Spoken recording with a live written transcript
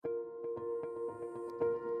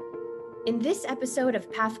In this episode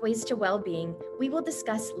of Pathways to Wellbeing, we will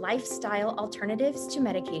discuss lifestyle alternatives to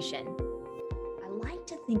medication. I like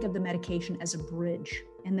to think of the medication as a bridge,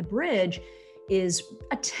 and the bridge is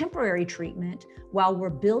a temporary treatment while we're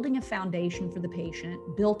building a foundation for the patient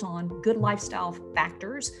built on good lifestyle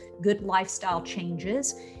factors, good lifestyle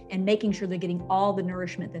changes, and making sure they're getting all the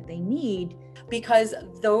nourishment that they need. Because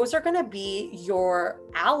those are going to be your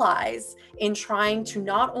allies in trying to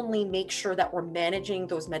not only make sure that we're managing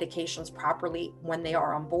those medications properly when they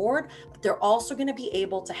are on board, but they're also going to be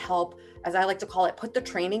able to help, as I like to call it, put the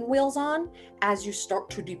training wheels on as you start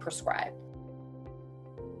to deprescribe.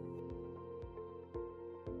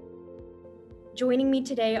 Joining me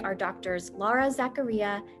today are doctors Laura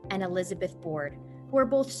Zacharia and Elizabeth Board, who are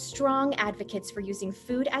both strong advocates for using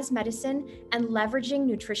food as medicine and leveraging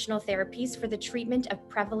nutritional therapies for the treatment of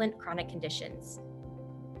prevalent chronic conditions.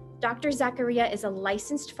 Dr. Zacharia is a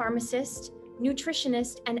licensed pharmacist,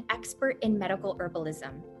 nutritionist, and expert in medical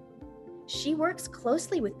herbalism. She works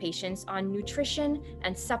closely with patients on nutrition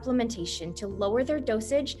and supplementation to lower their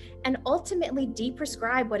dosage and ultimately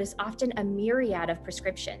deprescribe what is often a myriad of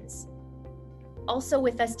prescriptions. Also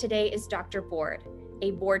with us today is Dr. Board,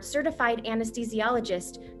 a board-certified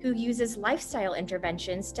anesthesiologist who uses lifestyle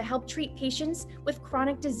interventions to help treat patients with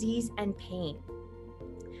chronic disease and pain.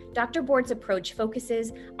 Dr. Board's approach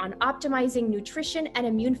focuses on optimizing nutrition and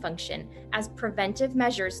immune function as preventive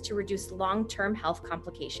measures to reduce long-term health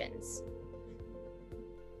complications.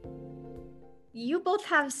 You both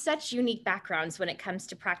have such unique backgrounds when it comes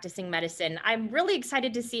to practicing medicine. I'm really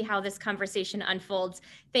excited to see how this conversation unfolds.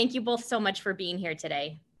 Thank you both so much for being here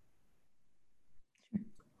today.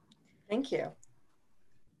 Thank you.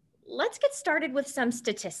 Let's get started with some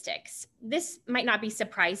statistics. This might not be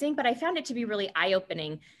surprising, but I found it to be really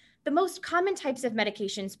eye-opening. The most common types of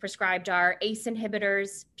medications prescribed are ACE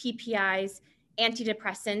inhibitors, PPIs,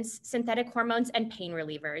 antidepressants, synthetic hormones, and pain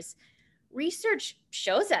relievers. Research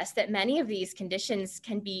shows us that many of these conditions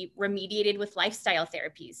can be remediated with lifestyle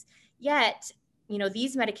therapies. Yet,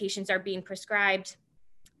 these medications are being prescribed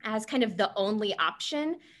as kind of the only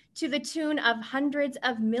option to the tune of hundreds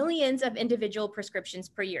of millions of individual prescriptions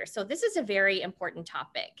per year. So this is a very important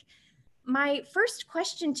topic. My first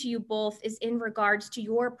question to you both is in regards to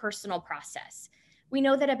your personal process. We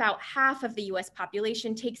know that about half of the US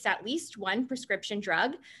population takes at least one prescription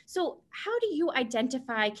drug. So how do you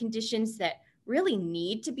identify conditions that really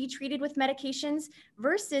need to be treated with medications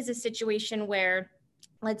versus a situation where,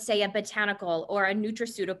 let's say, a botanical or a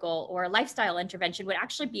nutraceutical or a lifestyle intervention would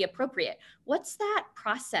actually be appropriate? What's that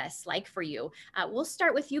process like for you? We'll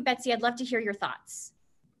start with you, Betsy. I'd love to hear your thoughts.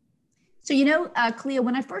 So, Clea,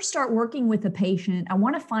 when I first start working with a patient, I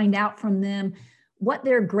want to find out from them what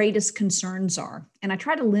their greatest concerns are. And I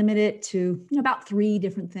try to limit it to about 3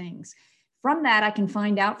 different things. From that, I can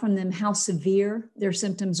find out from them how severe their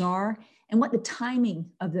symptoms are and what the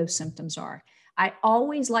timing of those symptoms are. I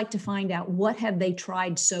always like to find out what have they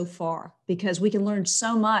tried so far, because we can learn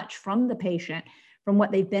so much from the patient, from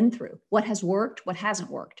what they've been through, what has worked, what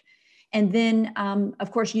hasn't worked. And then,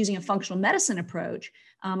 of course, using a functional medicine approach,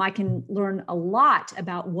 I can learn a lot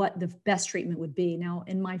about what the best treatment would be. Now,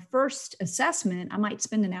 in my first assessment, I might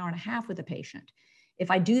spend an hour and a half with a patient.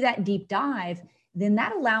 If I do that deep dive, then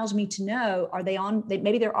that allows me to know,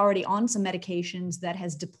 maybe they're already on some medications that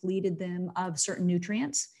has depleted them of certain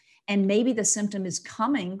nutrients, and maybe the symptom is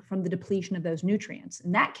coming from the depletion of those nutrients.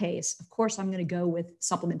 In that case, of course, I'm going to go with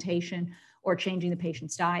supplementation or changing the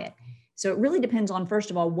patient's diet. So it really depends on,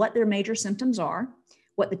 first of all, what their major symptoms are,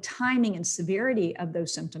 what the timing and severity of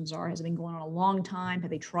those symptoms are. Has it been going on a long time?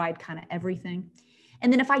 Have they tried kind of everything?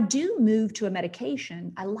 And then if I do move to a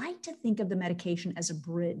medication, I like to think of the medication as a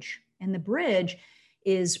bridge. And the bridge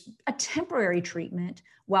is a temporary treatment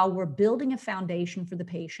while we're building a foundation for the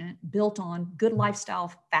patient built on good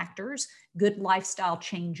lifestyle factors, good lifestyle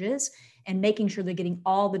changes, and making sure they're getting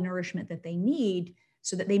all the nourishment that they need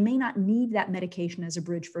so that they may not need that medication as a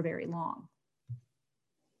bridge for very long.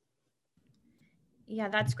 Yeah,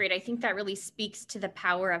 that's great. I think that really speaks to the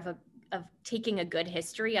power of taking a good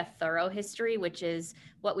history, a thorough history, which is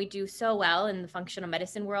what we do so well in the functional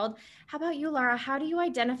medicine world. How about you, Laura? How do you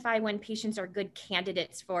identify when patients are good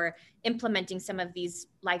candidates for implementing some of these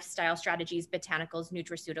lifestyle strategies, botanicals,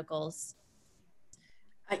 nutraceuticals?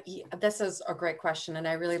 This is a great question. And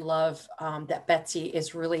I really love that Betsy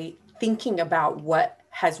is really thinking about what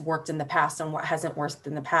has worked in the past and what hasn't worked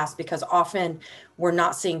in the past, because often we're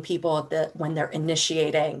not seeing people when they're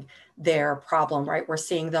initiating their problem, right? We're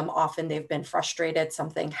seeing them often, they've been frustrated,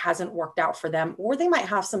 something hasn't worked out for them, or they might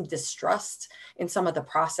have some distrust in some of the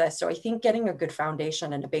process. So I think getting a good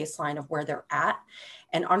foundation and a baseline of where they're at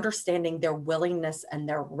and understanding their willingness and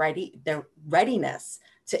their readiness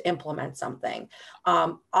to implement something.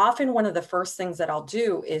 Often one of the first things that I'll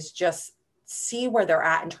do is just see where they're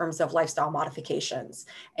at in terms of lifestyle modifications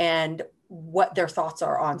and what their thoughts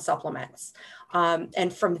are on supplements.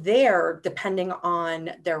 And from there, depending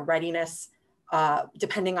on their readiness,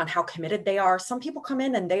 depending on how committed they are, some people come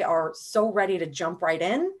in and they are so ready to jump right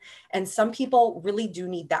in. And some people really do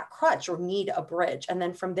need that crutch or need a bridge. And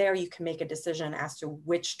then from there, you can make a decision as to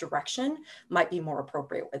which direction might be more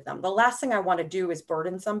appropriate with them. The last thing I want to do is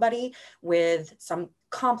burden somebody with some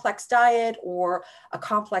complex diet or a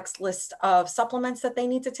complex list of supplements that they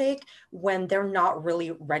need to take when they're not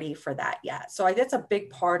really ready for that yet. So that's a big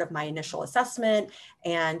part of my initial assessment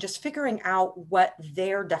and just figuring out what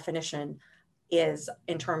their definition is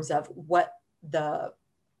in terms of what the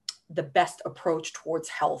best approach towards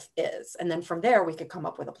health is. And then from there, we could come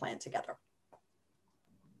up with a plan together.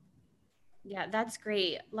 Yeah, that's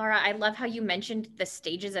great. Laura, I love how you mentioned the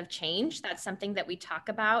stages of change. That's something that we talk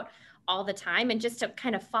about all the time. And just to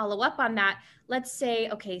kind of follow up on that, let's say,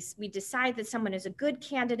 okay, so we decide that someone is a good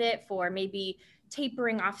candidate for maybe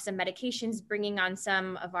tapering off some medications, bringing on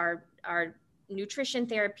some of our nutrition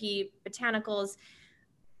therapy, botanicals.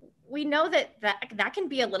 We know that can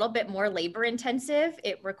be a little bit more labor intensive.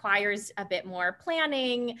 It requires a bit more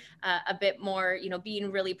planning, a bit more, being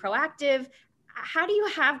really proactive. How do you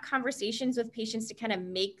have conversations with patients to kind of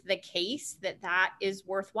make the case that is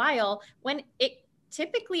worthwhile when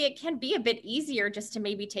typically it can be a bit easier just to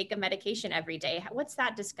maybe take a medication every day? What's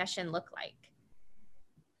that discussion look like?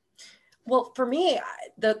 Well, for me,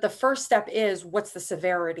 the first step is, what's the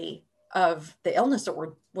severity of the illness that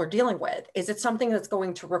we're dealing with? Is it something that's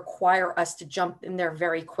going to require us to jump in there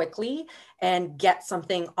very quickly and get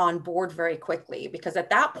something on board very quickly? Because at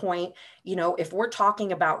that point, if we're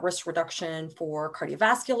talking about risk reduction for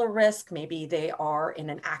cardiovascular risk, maybe they are in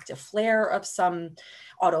an active flare of some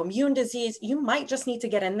autoimmune disease, you might just need to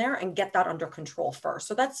get in there and get that under control first.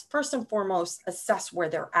 So that's first and foremost, assess where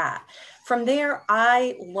they're at. From there,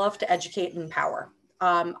 I love to educate and empower.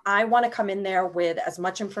 I want to come in there with as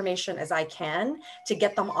much information as I can to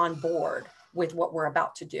get them on board with what we're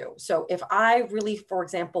about to do. So if I really, for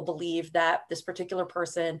example, believe that this particular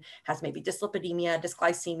person has maybe dyslipidemia,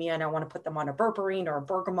 dysglycemia, and I want to put them on a berberine or a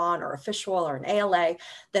bergamot or a fish oil or an ALA,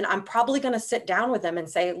 then I'm probably going to sit down with them and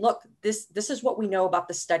say, look, this is what we know about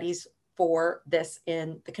the studies for this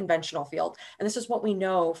in the conventional field. And this is what we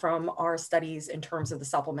know from our studies in terms of the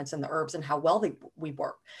supplements and the herbs and how well we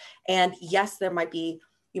work. And yes, it might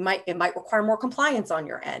require more compliance on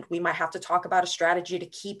your end. We might have to talk about a strategy to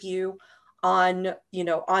keep you on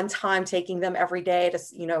time, taking them every day to,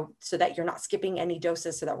 so that you're not skipping any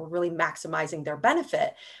doses, so that we're really maximizing their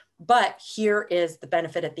benefit. But here is the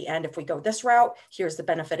benefit at the end if we go this route. Here's the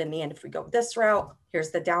benefit in the end if we go this route.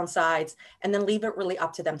 Here's the downsides, and then leave it really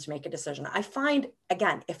up to them to make a decision. I find,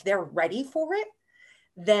 again, if they're ready for it,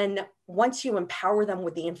 then once you empower them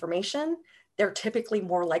with the information, they're typically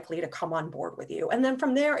more likely to come on board with you. And then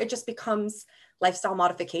from there, it just becomes lifestyle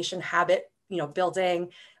modification, habit, building,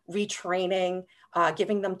 retraining,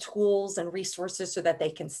 giving them tools and resources so that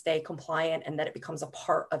they can stay compliant and that it becomes a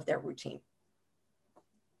part of their routine.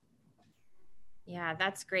 Yeah,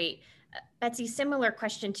 that's great. Betsy, similar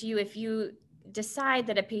question to you. If you decide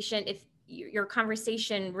that a patient, if your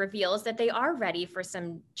conversation reveals that they are ready for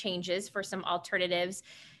some changes, for some alternatives,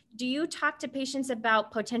 do you talk to patients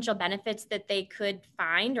about potential benefits that they could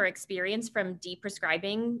find or experience from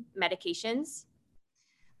deprescribing medications?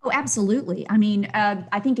 Oh, absolutely. I mean,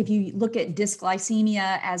 I think if you look at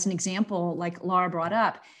dysglycemia as an example, like Laura brought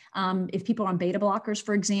up, if people are on beta blockers,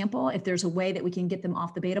 for example, if there's a way that we can get them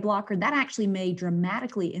off the beta blocker, that actually may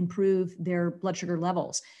dramatically improve their blood sugar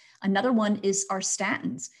levels. Another one is our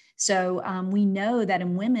statins. So we know that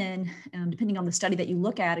in women, depending on the study that you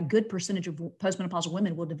look at, a good percentage of postmenopausal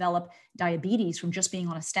women will develop diabetes from just being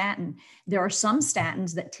on a statin. There are some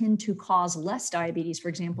statins that tend to cause less diabetes. For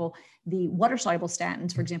example, the water-soluble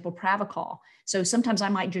statins, for example, Pravachol. So sometimes I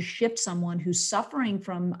might just shift someone who's suffering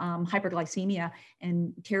from hyperglycemia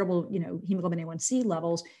and terrible, hemoglobin A1C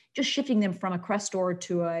levels, just shifting them from a Crestor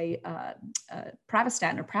to a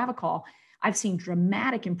Pravastatin or Pravachol. I've seen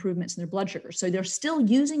dramatic improvements in their blood sugar. So they're still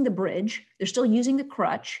using the bridge, they're still using the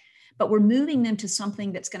crutch, but we're moving them to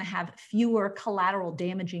something that's going to have fewer collateral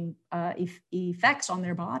damaging effects on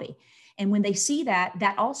their body. And when they see that,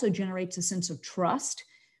 that also generates a sense of trust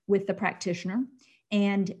with the practitioner.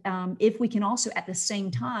 And if we can also at the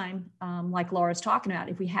same time, like Laura's talking about,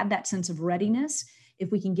 if we have that sense of readiness,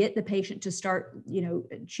 if we can get the patient to start,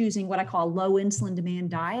 choosing what I call a low insulin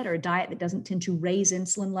demand diet, or a diet that doesn't tend to raise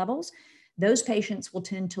insulin levels, those patients will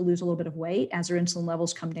tend to lose a little bit of weight as their insulin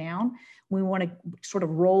levels come down. We want to sort of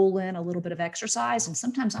roll in a little bit of exercise. And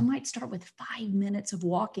sometimes I might start with 5 minutes of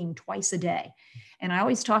walking twice a day. And I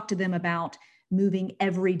always talk to them about moving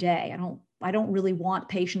every day. I don't really want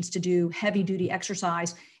patients to do heavy duty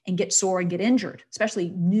exercise and get sore and get injured,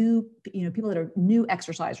 especially new, people that are new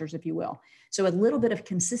exercisers, if you will. So a little bit of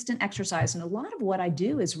consistent exercise. And a lot of what I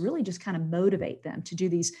do is really just kind of motivate them to do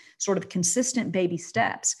these sort of consistent baby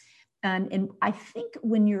steps. And I think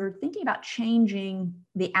when you're thinking about changing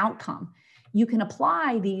the outcome, you can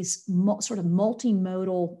apply these sort of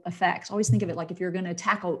multimodal effects. Always think of it like if you're going to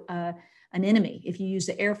tackle an enemy, if you use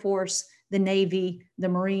the Air Force, the Navy, the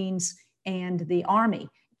Marines, and the Army,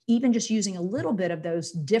 even just using a little bit of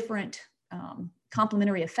those different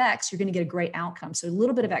complementary effects, you're going to get a great outcome. So a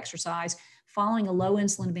little bit of exercise, following a low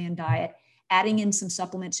insulin demand diet, adding in some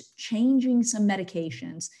supplements, changing some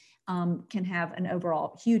medications can have an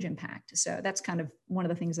overall huge impact. So that's kind of one of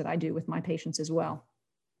the things that I do with my patients as well.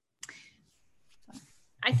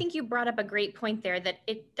 I think you brought up a great point there, that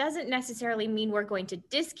it doesn't necessarily mean we're going to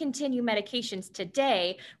discontinue medications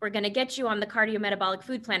today. We're going to get you on the cardiometabolic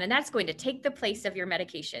food plan, and that's going to take the place of your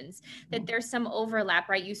medications. That there's some overlap,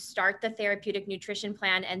 right? You start the therapeutic nutrition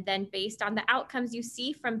plan, and then based on the outcomes you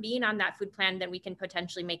see from being on that food plan, then we can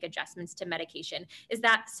potentially make adjustments to medication. Is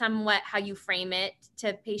that somewhat how you frame it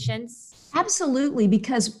to patients? Absolutely,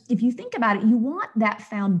 because if you think about it, you want that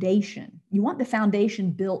foundation. You want the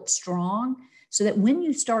foundation built strong, so that when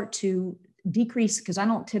you start to decrease, because I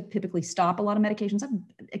don't typically stop a lot of medications,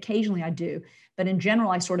 occasionally I do, but in general,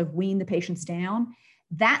 I sort of wean the patients down.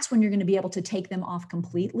 That's when you're going to be able to take them off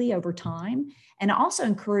completely over time. And I also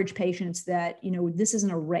encourage patients that, this isn't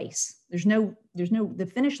a race.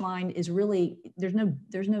 The finish line is really, there's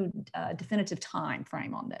no definitive time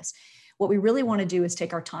frame on this. What we really want to do is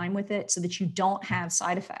take our time with it so that you don't have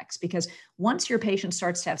side effects, because once your patient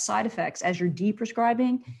starts to have side effects as you're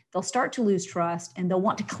deprescribing, they'll start to lose trust and they'll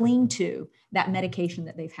want to cling to that medication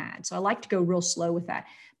that they've had. So I like to go real slow with that.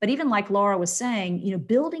 But even like Laura was saying,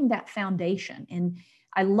 building that foundation. And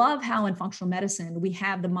I love how in functional medicine, we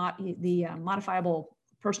have the modifiable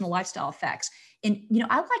personal lifestyle effects. And,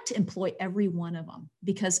 I like to employ every one of them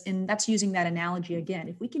because, and that's using that analogy again,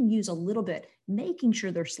 if we can use a little bit, making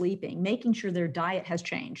sure they're sleeping, making sure their diet has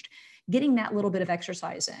changed, getting that little bit of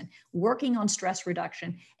exercise in, working on stress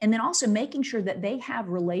reduction, and then also making sure that they have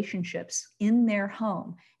relationships in their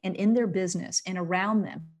home and in their business and around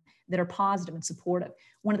them that are positive and supportive.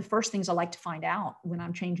 One of the first things I like to find out when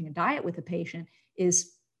I'm changing a diet with a patient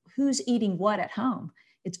is who's eating what at home.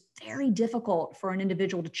 It's very difficult for an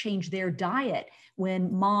individual to change their diet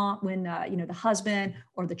when the husband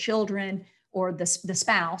or the children or the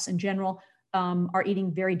spouse in general are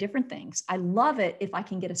eating very different things. I love it if I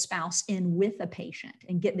can get a spouse in with a patient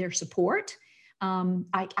and get their support.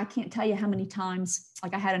 I can't tell you how many times,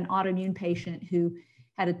 like I had an autoimmune patient who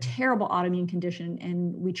had a terrible autoimmune condition,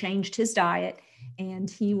 and we changed his diet, and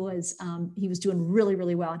he was doing really,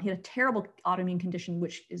 really well. And he had a terrible autoimmune condition,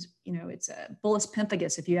 which is, it's a bullous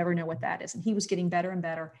pemphigus, if you ever know what that is. And he was getting better and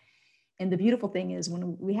better. And the beautiful thing is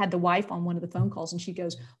when we had the wife on one of the phone calls, and she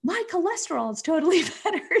goes, my cholesterol is totally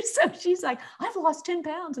better. So she's like, I've lost 10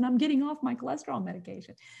 pounds and I'm getting off my cholesterol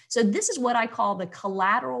medication. So this is what I call the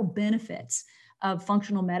collateral benefits of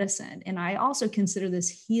functional medicine. And I also consider this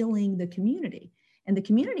healing the community. And the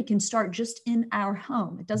community can start just in our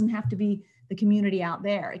home. It doesn't have to be the community out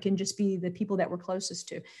there. It can just be the people that we're closest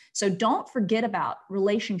to. So don't forget about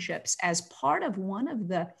relationships as part of one of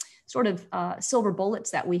the sort of silver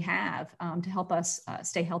bullets that we have to help us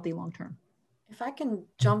stay healthy long-term. If I can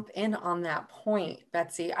jump in on that point,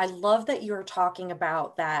 Betsy, I love that you're talking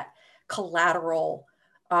about that collateral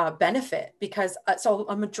benefit, because so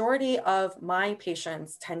a majority of my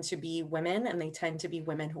patients tend to be women, and they tend to be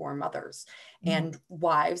women who are mothers and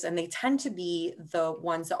wives, and they tend to be the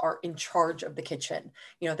ones that are in charge of the kitchen.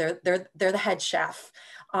 They're the head chef.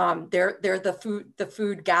 They're the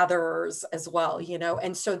food gatherers as well,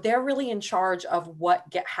 and so they're really in charge of what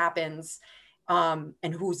happens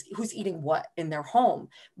and who's eating what in their home.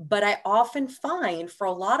 But I often find for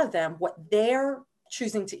a lot of them, what they're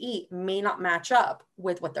choosing to eat may not match up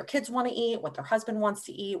with what their kids want to eat, what their husband wants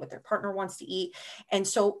to eat, what their partner wants to eat. And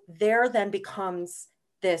so there then becomes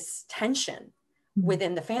this tension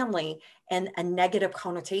within the family and a negative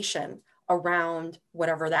connotation around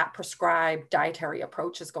whatever that prescribed dietary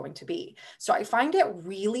approach is going to be. So I find it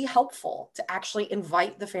really helpful to actually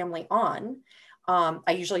invite the family on.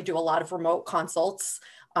 I usually do a lot of remote consults.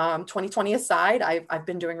 2020 aside, I've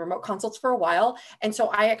been doing remote consults for a while, and so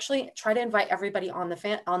I actually try to invite everybody on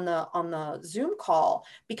the Zoom call,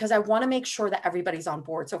 because I want to make sure that everybody's on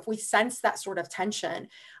board. So if we sense that sort of tension,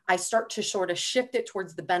 I start to sort of shift it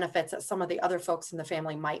towards the benefits that some of the other folks in the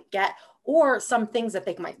family might get, or some things that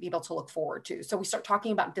they might be able to look forward to. So we start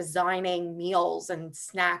talking about designing meals and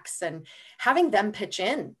snacks and having them pitch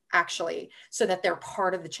in, actually, so that they're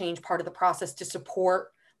part of the change, part of the process to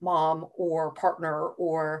support mom or partner,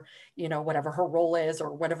 or, you know, whatever her role is,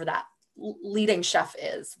 or whatever that leading chef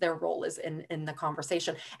is, their role is in the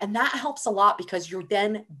conversation. And that helps a lot, because you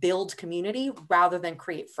then build community rather than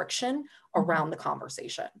create friction around the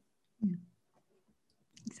conversation. Yeah.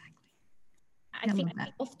 Exactly. I think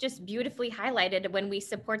you both just beautifully highlighted, when we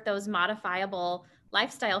support those modifiable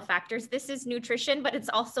lifestyle factors, this is nutrition, but it's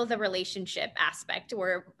also the relationship aspect.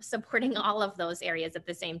 We're supporting all of those areas at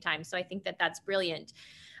the same time. So I think that that's brilliant.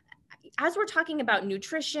 As we're talking about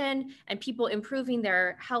nutrition and people improving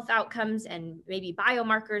their health outcomes and maybe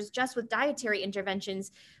biomarkers just with dietary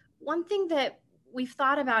interventions, one thing that we've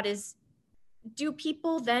thought about is, do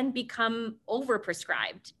people then become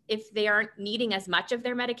overprescribed if they aren't needing as much of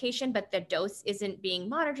their medication, but the dose isn't being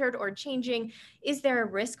monitored or changing? Is there a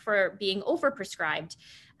risk for being overprescribed?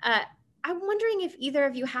 I'm wondering if either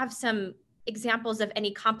of you have some examples of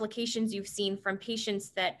any complications you've seen from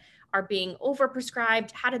patients that are being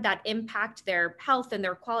overprescribed. How did that impact their health and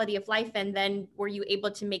their quality of life? And then were you able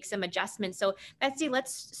to make some adjustments? So Betsy,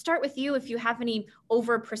 let's start with you if you have any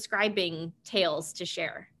overprescribing tales to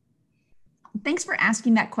share. Thanks for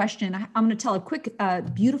asking that question. I'm going to tell a quick,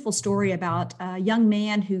 beautiful story about a young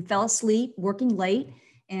man who fell asleep working late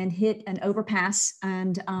and hit an overpass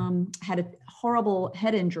and had a horrible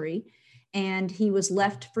head injury. And he was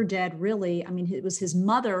left for dead, really. I mean, it was his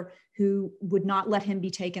mother who would not let him be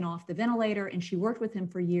taken off the ventilator, and she worked with him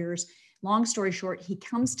for years. Long story short, he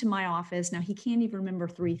comes to my office. Now, he can't even remember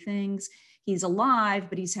 3 things. He's alive,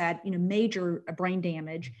 but he's had, major brain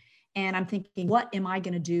damage. And I'm thinking, what am I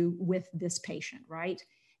going to do with this patient, right?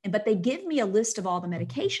 But they give me a list of all the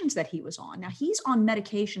medications that he was on. Now, he's on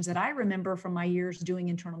medications that I remember from my years doing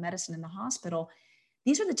internal medicine in the hospital.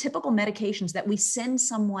 These are the typical medications that we send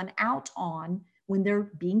someone out on when they're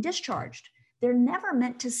being discharged. They're never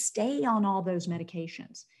meant to stay on all those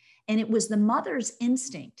medications. And it was the mother's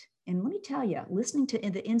instinct. And let me tell you, listening to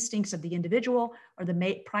the instincts of the individual or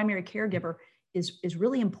the primary caregiver is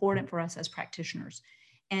really important for us as practitioners.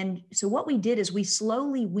 And so what we did is we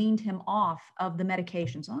slowly weaned him off of the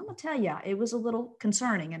medications. I'm going to tell you, it was a little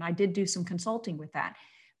concerning, and I did do some consulting with that.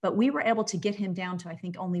 But we were able to get him down to, I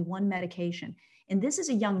think, only 1 medication. And this is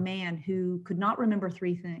a young man who could not remember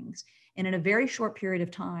 3 things. And in a very short period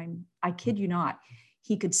of time, I kid you not,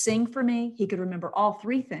 he could sing for me. He could remember all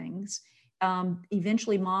 3 things.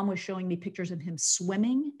 Eventually, mom was showing me pictures of him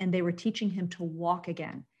swimming, and they were teaching him to walk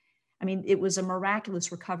again. I mean, it was a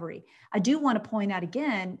miraculous recovery. I do want to point out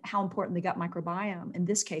again how important the gut microbiome in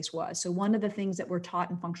this case was. So one of the things that we're taught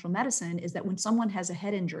in functional medicine is that when someone has a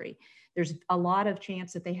head injury, there's a lot of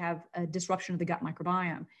chance that they have a disruption of the gut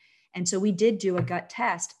microbiome. And so we did do a gut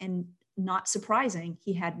test, and not surprising,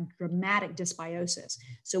 he had dramatic dysbiosis.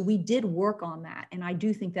 So we did work on that. And I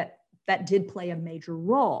do think that that did play a major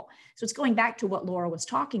role. So it's going back to what Laura was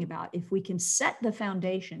talking about. If we can set the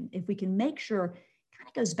foundation, if we can make sure, kind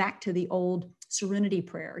of goes back to the old serenity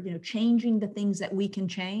prayer, changing the things that we can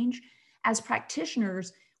change. As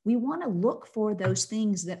practitioners, we want to look for those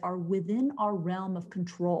things that are within our realm of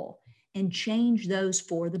control and change those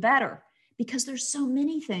for the better, because there's so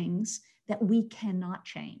many things that we cannot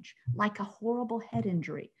change, like a horrible head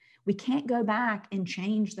injury. We can't go back and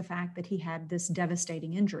change the fact that he had this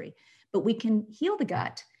devastating injury, but we can heal the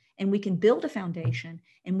gut, and we can build a foundation,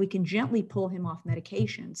 and we can gently pull him off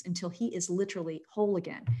medications until he is literally whole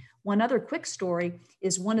again. One other quick story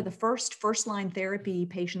is one of the first-line therapy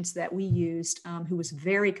patients that we used, who was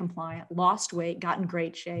very compliant, lost weight, got in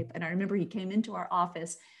great shape. And I remember he came into our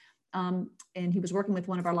office, and he was working with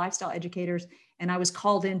one of our lifestyle educators, and I was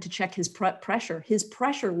called in to check his pressure. His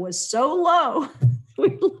pressure was so low.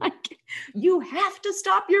 We're like, you have to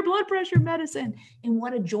stop your blood pressure medicine. And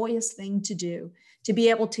what a joyous thing to do, to be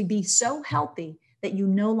able to be so healthy that you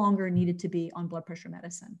no longer needed to be on blood pressure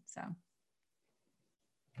medicine. So.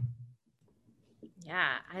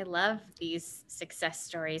 Yeah, I love these success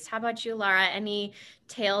stories. How about you, Laura? Any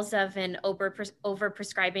tales of an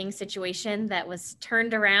overprescribing situation that was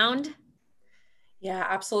turned around? Yeah,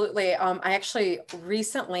 absolutely. I actually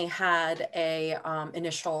recently had a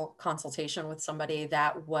initial consultation with somebody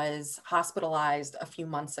that was hospitalized a few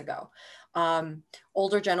months ago.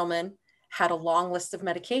 Older gentleman, had a long list of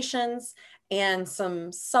medications and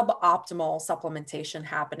some suboptimal supplementation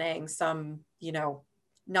happening, some,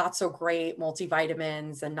 not so great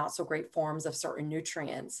multivitamins and not so great forms of certain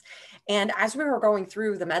nutrients. And as we were going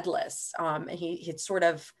through the med list, he had sort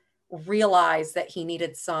of realized that he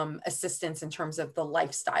needed some assistance in terms of the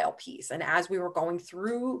lifestyle piece. And as we were going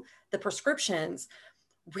through the prescriptions,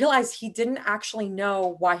 realized he didn't actually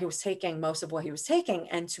know why he was taking most of what he was taking.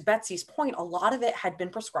 And to Betsy's point, a lot of it had been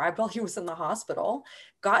prescribed while he was in the hospital,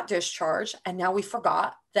 got discharged, and now we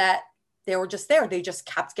forgot that they were just there. They just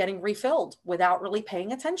kept getting refilled without really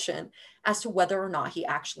paying attention as to whether or not he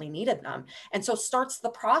actually needed them. And so starts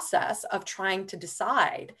the process of trying to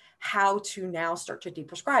decide how to now start to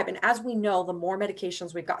deprescribe. And as we know, the more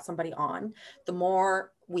medications we've got somebody on, the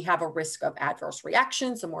more we have a risk of adverse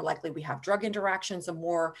reactions, the more likely we have drug interactions, the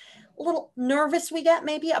more a little nervous we get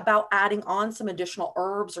maybe about adding on some additional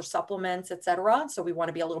herbs or supplements, et cetera. So we want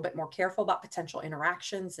to be a little bit more careful about potential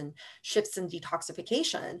interactions and shifts in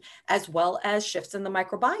detoxification, as well as shifts in the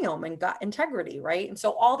microbiome and gut integrity, right? And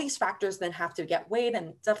so all these factors then have to get weighed, and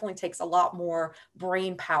it definitely takes a lot more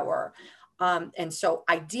brain power. And so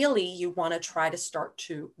ideally, you want to try to start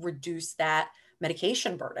to reduce that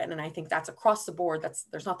medication burden. And I think that's across the board.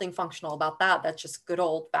 There's nothing functional about that. That's just good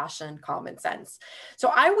old fashioned common sense.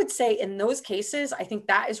 So I would say in those cases, I think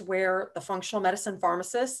that is where the functional medicine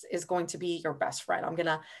pharmacist is going to be your best friend. I'm going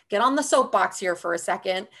to get on the soapbox here for a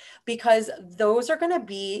second, because those are going to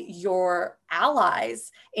be your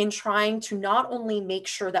allies in trying to not only make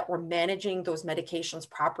sure that we're managing those medications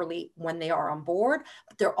properly when they are on board,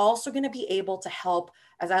 but they're also going to be able to help,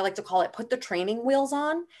 as I like to call it, put the training wheels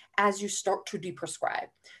on as you start to deprescribe.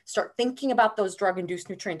 Start thinking about those drug-induced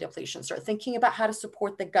nutrient depletions, start thinking about how to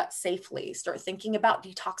support the gut safely, start thinking about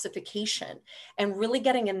detoxification, and really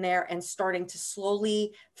getting in there and starting to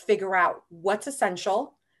slowly figure out what's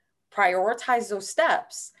essential, prioritize those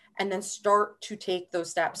steps, and then start to take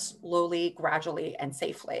those steps slowly, gradually, and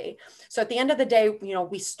safely. So at the end of the day,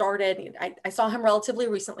 we started, I saw him relatively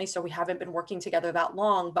recently, so we haven't been working together that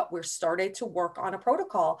long, but we're started to work on a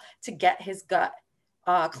protocol to get his gut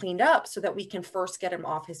cleaned up so that we can first get him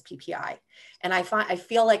off his PPI. And I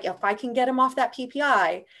feel like if I can get him off that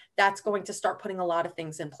PPI, that's going to start putting a lot of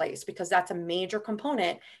things in place, because that's a major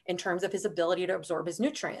component in terms of his ability to absorb his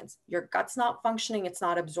nutrients. Your gut's not functioning, it's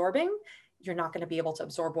not absorbing, you're not going to be able to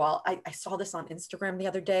absorb well. I saw this on Instagram the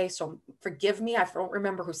other day, so forgive me, I don't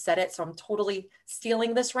remember who said it, so I'm totally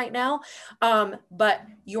stealing this right now. But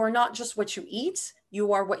you're not just what you eat,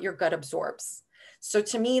 you are what your gut absorbs. So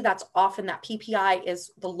to me, that's often that PPI is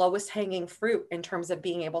the lowest hanging fruit in terms of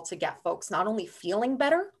being able to get folks not only feeling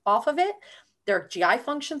better off of it, their GI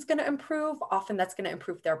function is going to improve. Often that's going to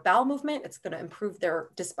improve their bowel movement. It's going to improve their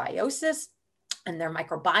dysbiosis and their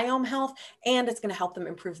microbiome health, and it's going to help them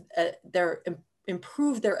improve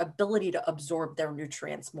their ability to absorb their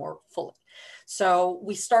nutrients more fully. So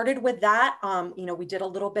we started with that. We did a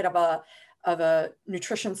little bit of a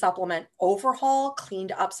nutrition supplement overhaul,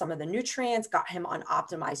 cleaned up some of the nutrients, got him on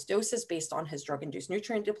optimized doses based on his drug-induced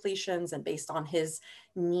nutrient depletions and based on his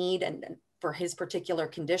need and for his particular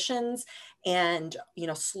conditions, and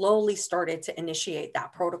slowly started to initiate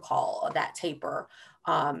that protocol, that taper,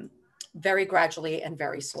 very gradually and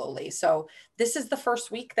very slowly. So this is the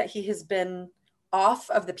first week that he has been off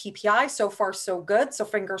of the PPI. So far, so good. So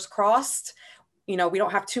fingers crossed. We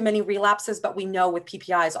don't have too many relapses, but we know with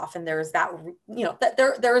PPIs, often there's that, that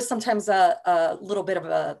there is sometimes a little bit of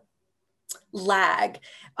a lag.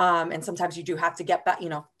 And sometimes you do have to get back,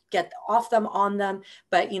 get off them, on them.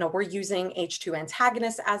 But, we're using H2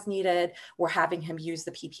 antagonists as needed. We're having him use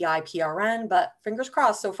the PPI PRN, but fingers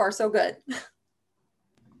crossed, so far, so good.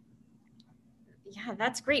 Yeah,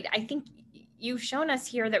 that's great. I think you've shown us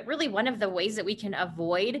here that really one of the ways that we can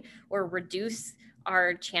avoid or reduce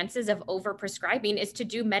our chances of overprescribing is to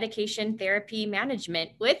do medication therapy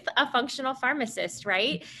management with a functional pharmacist,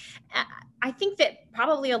 right? I think that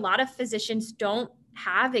probably a lot of physicians don't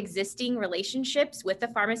have existing relationships with a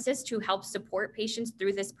pharmacist who help support patients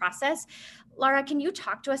through this process. Laura, can you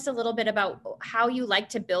talk to us a little bit about how you like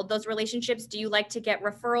to build those relationships? Do you like to get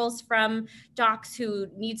referrals from docs who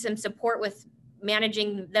need some support with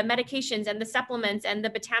managing the medications and the supplements and the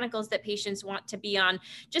botanicals that patients want to be on?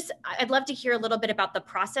 I'd love to hear a little bit about the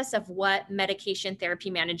process of what medication therapy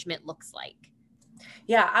management looks like.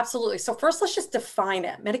 Yeah, absolutely. So first, let's just define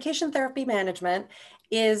it. Medication therapy management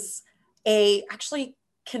is actually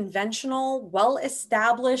conventional,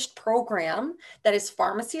 well-established program that is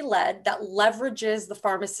pharmacy-led, that leverages the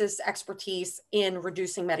pharmacist's expertise in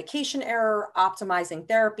reducing medication error, optimizing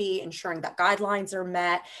therapy, ensuring that guidelines are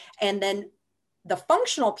met. And then the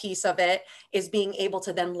functional piece of it is being able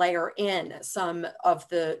to then layer in some of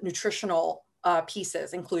the nutritional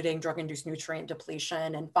pieces, including drug-induced nutrient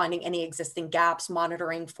depletion and finding any existing gaps,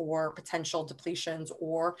 monitoring for potential depletions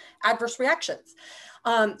or adverse reactions.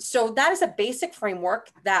 So that is a basic framework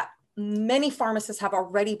that many pharmacists have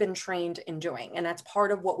already been trained in doing. And that's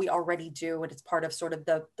part of what we already do. And it's part of sort of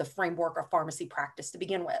the framework of pharmacy practice to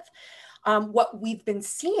begin with. What we've been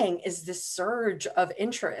seeing is this surge of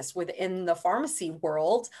interest within the pharmacy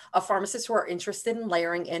world of pharmacists who are interested in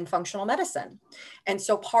layering in functional medicine. And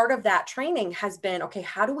so part of that training has been, okay,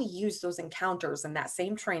 how do we use those encounters and that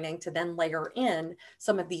same training to then layer in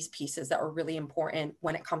some of these pieces that are really important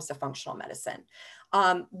when it comes to functional medicine?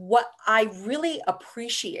 What I really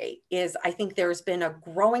appreciate is I think there's been a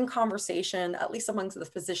growing conversation, at least amongst the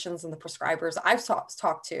physicians and the prescribers I've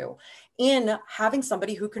talked to, in having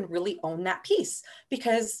somebody who can really own that piece.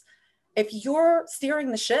 Because if you're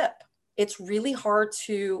steering the ship, it's really hard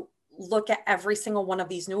to look at every single one of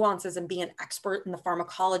these nuances and be an expert in the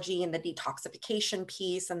pharmacology and the detoxification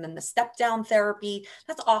piece and then the step down therapy.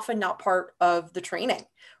 That's often not part of the training,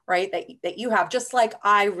 right? That you have. Just like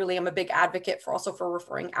I really am a big advocate for also for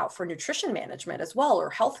referring out for nutrition management as well, or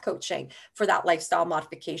health coaching for that lifestyle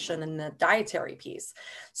modification and the dietary piece.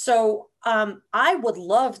 So I would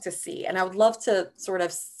love to see, and I would love to sort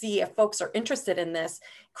of see if folks are interested in this,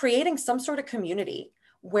 creating some sort of community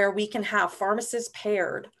where we can have pharmacists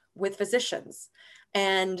paired with physicians.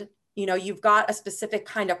 And you've got a specific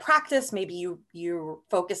kind of practice. Maybe you're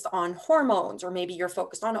focused on hormones, or maybe you're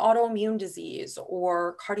focused on autoimmune disease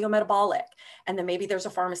or cardiometabolic. And then maybe there's a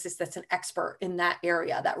pharmacist that's an expert in that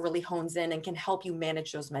area that really hones in and can help you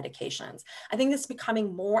manage those medications. I think this is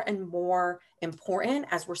becoming more and more important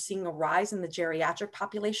as we're seeing a rise in the geriatric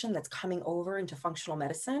population that's coming over into functional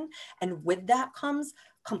medicine. And with that comes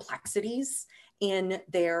complexities in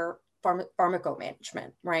their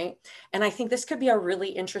pharmacomanagement, right? And I think this could be a really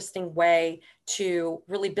interesting way to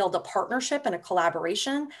really build a partnership and a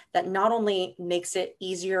collaboration that not only makes it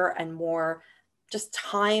easier and more just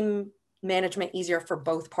time management easier for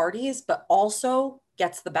both parties, but also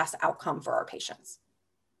gets the best outcome for our patients.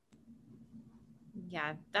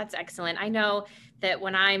 Yeah, that's excellent. I know that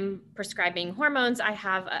when I'm prescribing hormones, I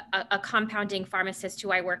have a compounding pharmacist who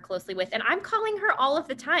I work closely with, and I'm calling her all of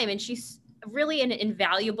the time, and she's really an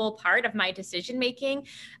invaluable part of my decision making,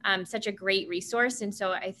 such a great resource. And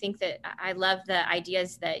so I think that I love the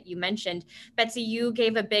ideas that you mentioned. Betsy, you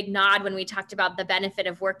gave a big nod when we talked about the benefit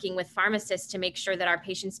of working with pharmacists to make sure that our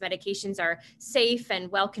patients' medications are safe and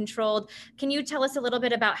well controlled. Can you tell us a little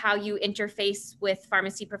bit about how you interface with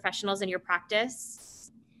pharmacy professionals in your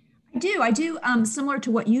practice? I do. Similar to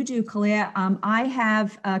what you do, Kalia, I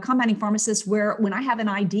have a compounding pharmacist where when I have an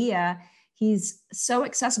idea, he's so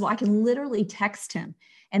accessible. I can literally text him,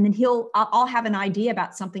 and then I'll have an idea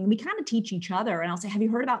about something. We kind of teach each other, and I'll say, have you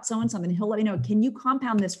heard about so-and-so? And he'll let me know, can you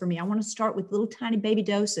compound this for me? I want to start with little tiny baby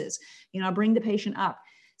doses. I'll bring the patient up.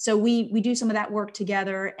 So we do some of that work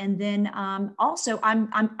together. And then also I'm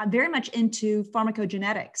very much into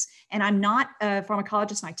pharmacogenetics, and I'm not a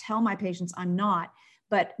pharmacologist, and I tell my patients I'm not.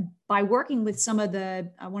 But by working with some of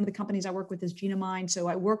one of the companies I work with is Genomind. So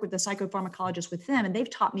I work with the psychopharmacologists with them, and they've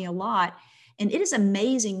taught me a lot. And it is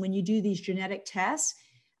amazing when you do these genetic tests.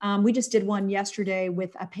 We just did one yesterday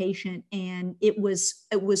with a patient, and it was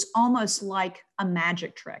almost like a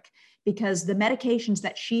magic trick, because the medications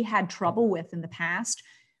that she had trouble with in the past,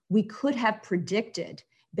 we could have predicted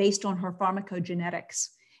based on her pharmacogenetics.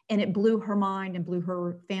 And it blew her mind and blew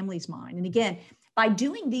her family's mind. And again, by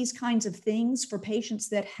doing these kinds of things for patients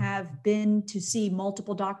that have been to see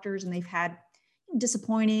multiple doctors and they've had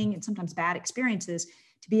disappointing and sometimes bad experiences,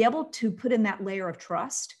 to be able to put in that layer of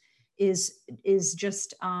trust is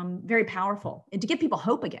just very powerful, and to give people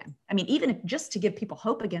hope again. I mean, even just to give people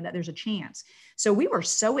hope again that there's a chance. So we were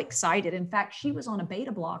so excited. In fact, she was on a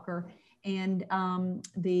beta blocker, and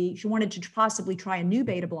she wanted to possibly try a new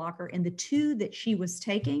beta blocker, and the two that she was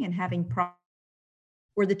taking and having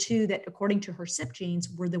were the two that, according to her CYP genes,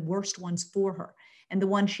 were the worst ones for her. And the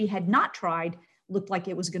one she had not tried looked like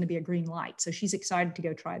it was going to be a green light. So she's excited to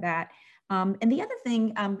go try that. And the other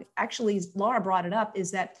thing, actually, Laura brought it up,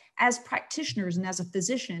 is that as practitioners and as a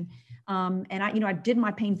physician, and I did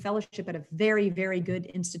my pain fellowship at a very, very good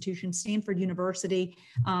institution, Stanford University.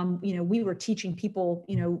 We were teaching people,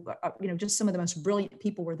 just some of the most brilliant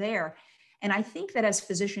people were there. And I think that as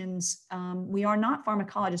physicians, we are not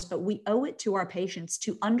pharmacologists, but we owe it to our patients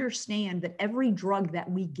to understand that every drug that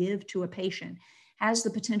we give to a patient has the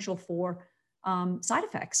potential for side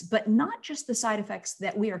effects, but not just the side effects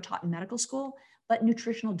that we are taught in medical school, but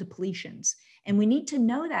nutritional depletions. And we need to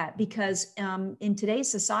know that because in today's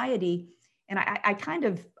society, and I kind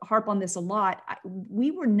of harp on this a lot,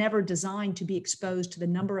 we were never designed to be exposed to the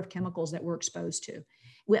number of chemicals that we're exposed to.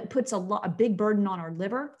 It puts a big burden on our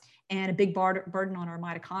liver and a big burden on our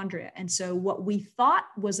mitochondria. And so what we thought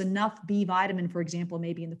was enough B vitamin, for example,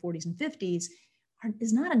 maybe in the 40s and 50s,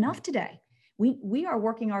 is not enough today. We are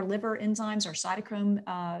working our liver enzymes, our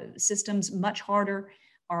cytochrome systems much harder,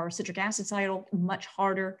 our citric acid cycle much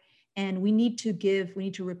harder, and we need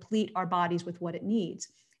to replete our bodies with what it needs.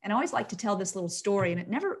 And I always like to tell this little story,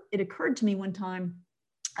 and it occurred to me one time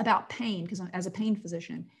about pain, because as a pain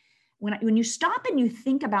physician, when you stop and you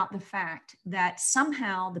think about the fact that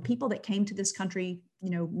somehow the people that came to this country,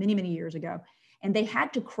 many, many years ago, and they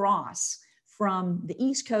had to cross from the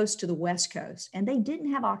East Coast to the West Coast, and they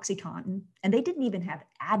didn't have OxyContin, and they didn't even have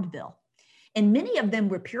Advil. And many of them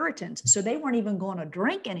were Puritans, so they weren't even going to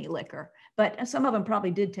drink any liquor, but some of them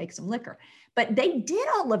probably did take some liquor. But they did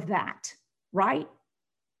all of that, right?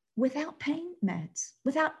 Without pain meds,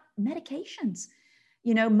 without medications.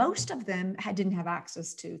 Most of them didn't have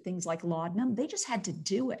access to things like laudanum. They just had to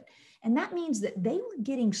do it. And that means that they were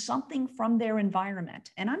getting something from their environment.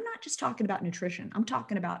 And I'm not just talking about nutrition. I'm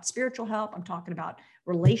talking about spiritual help. I'm talking about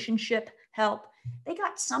relationship help. They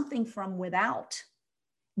got something from without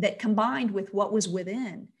that combined with what was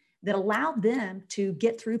within that allowed them to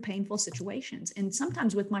get through painful situations. And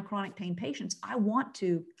sometimes with my chronic pain patients, I want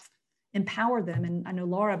to empower them. And I know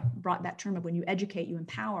Laura brought that term up, when you educate, you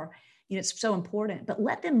empower. It's so important, but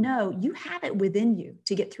let them know you have it within you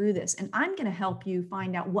to get through this. And I'm going to help you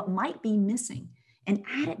find out what might be missing and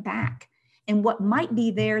add it back, and what might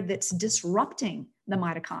be there that's disrupting the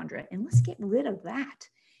mitochondria. And let's get rid of that.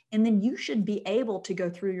 And then you should be able to go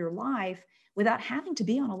through your life without having to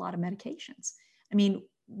be on a lot of medications. I mean,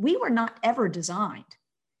 we were not ever designed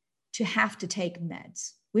to have to take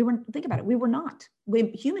meds. Think about it, we were not.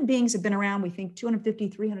 Human beings have been around, we think 250,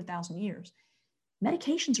 300,000 years.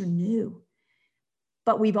 Medications are new,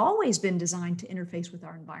 but we've always been designed to interface with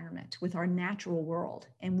our environment, with our natural world,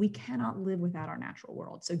 and we cannot live without our natural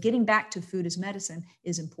world. So getting back to food as medicine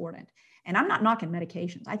is important. And I'm not knocking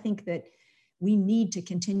medications. I think that we need to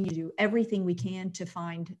continue to do everything we can to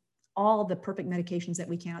find all the perfect medications that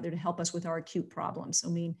we can out there to help us with our acute problems. I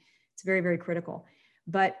mean, it's very, very critical.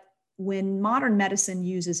 But when modern medicine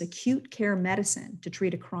uses acute care medicine to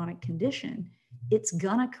treat a chronic condition, it's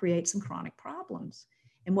gonna create some chronic problems.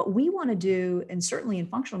 And what we want to do, and certainly in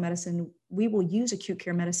functional medicine, we will use acute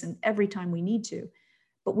care medicine every time we need to,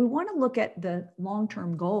 but we want to look at the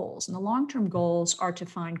long-term goals. And the long-term goals are to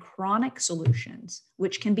find chronic solutions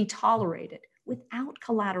which can be tolerated without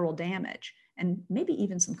collateral damage and maybe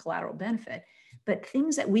even some collateral benefit, but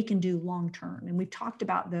things that we can do long-term. And we've talked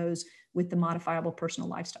about those with the modifiable personal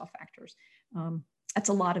lifestyle factors. That's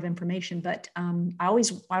a lot of information, but I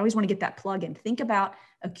always want to get that plug in. Think about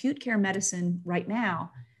acute care medicine right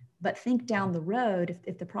now, but think down the road,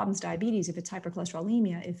 if the problem's diabetes, if it's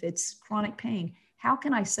hypercholesterolemia, if it's chronic pain, how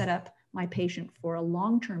can I set up my patient for a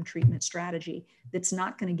long-term treatment strategy that's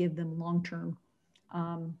not going to give them long-term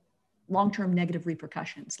negative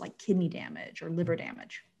repercussions like kidney damage or liver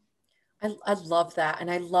damage? I love that.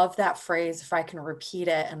 And I love that phrase, if I can repeat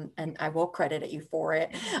it, and I will credit you for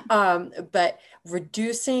it. But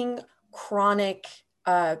reducing chronic,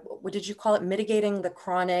 what did you call it? Mitigating the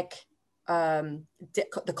chronic,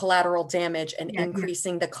 the collateral damage and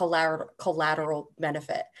increasing the collateral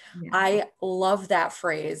benefit. Yeah. I love that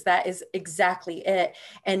phrase. That is exactly it.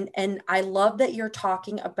 And I love that you're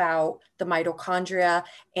talking about the mitochondria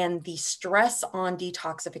and the stress on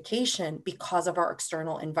detoxification because of our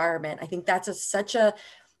external environment. I think that's such a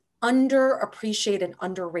underappreciated,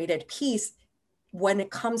 underrated piece when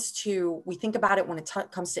it comes to, we think about it when it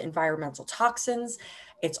comes to environmental toxins.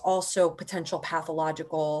 It's also potential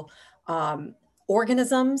pathological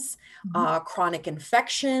organisms, chronic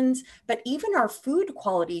infections, but even our food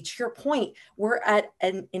quality. To your point, we're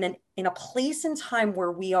in a place in time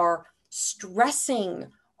where we are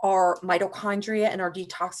stressing our mitochondria and our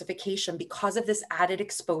detoxification because of this added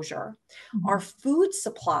exposure. Mhm. Our food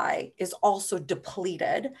supply is also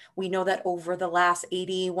depleted. We know that over the last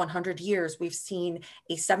 80, 100 years, we've seen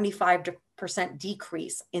a 75%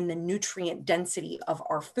 decrease in the nutrient density of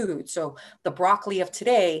our food. So the broccoli of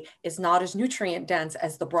today is not as nutrient dense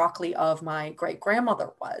as the broccoli of my great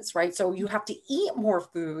grandmother was, right? So you have to eat more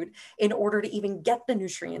food in order to even get the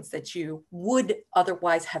nutrients that you would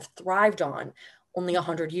otherwise have thrived on only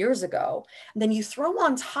 100 years ago. And then you throw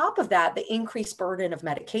on top of that the increased burden of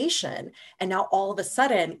medication. And now all of a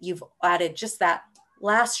sudden you've added just that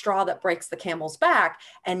last straw that breaks the camel's back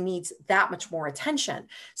and needs that much more attention.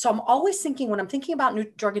 So I'm always thinking, when I'm thinking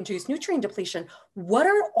about drug-induced nutrient depletion, what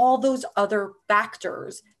are all those other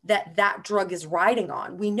factors that that drug is riding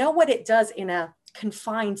on? We know what it does in a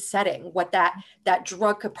confined setting, what that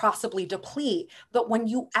drug could possibly deplete. But when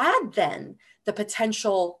you add then the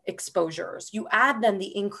potential exposures, you add then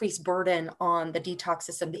the increased burden on the detox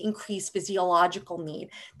system, the increased physiological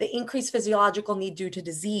need, the increased physiological need due to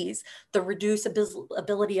disease, the reduced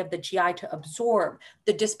ability of the GI to absorb,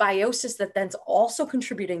 the dysbiosis that then's also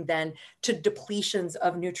contributing then to depletions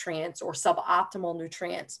of nutrients or suboptimal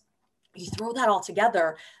nutrients. You throw that all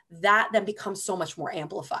together, that then becomes so much more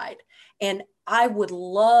amplified. And I would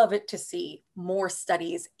love it to see more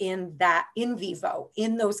studies in that in vivo,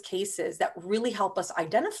 in those cases that really help us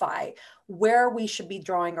identify where we should be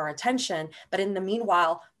drawing our attention. But in the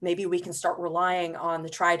meanwhile, maybe we can start relying on the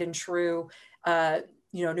tried and true,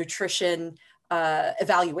 nutrition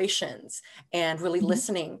evaluations and really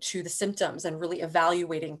listening to the symptoms and really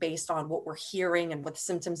evaluating based on what we're hearing and what the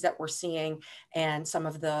symptoms that we're seeing and some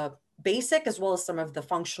of the basic as well as some of the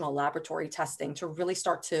functional laboratory testing to really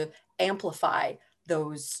start to amplify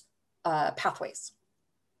those pathways.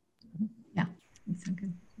 Yeah, that's so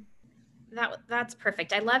good. That's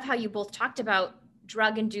perfect. I love how you both talked about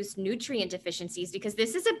drug-induced nutrient deficiencies, because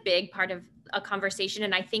this is a big part of a conversation.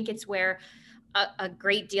 And I think it's where a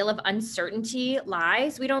great deal of uncertainty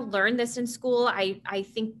lies. We don't learn this in school. I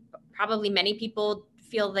think probably many people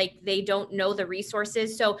feel like they don't know the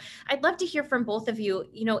resources. So I'd love to hear from both of you,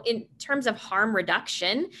 in terms of harm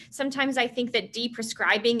reduction. Sometimes I think that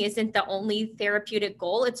deprescribing isn't the only therapeutic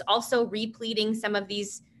goal. It's also repleting some of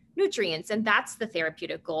these nutrients, and that's the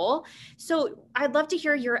therapeutic goal. So I'd love to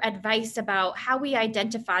hear your advice about how we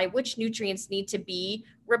identify which nutrients need to be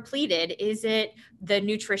repleted. Is it the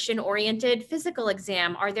nutrition-oriented physical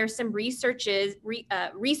exam? Are there some resources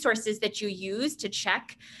that you use to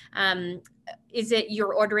check? Is it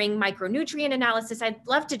you're ordering micronutrient analysis? I'd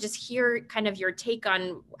love to just hear kind of your take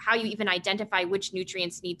on how you even identify which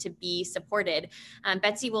nutrients need to be supported.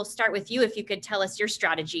 Betsy, we'll start with you if you could tell us your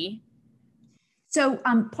strategy. So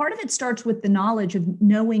part of it starts with the knowledge of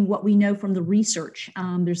knowing what we know from the research.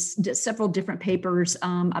 There's several different papers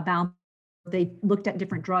about, they looked at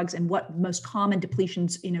different drugs and what most common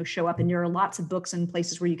depletions, show up. And there are lots of books and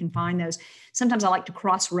places where you can find those. Sometimes I like to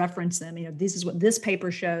cross-reference them. This is what this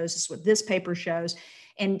paper shows. This is what this paper shows.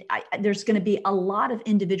 And there's going to be a lot of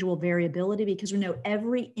individual variability because we know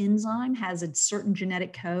every enzyme has a certain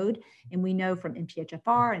genetic code. And we know from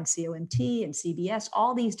MTHFR and COMT and CBS,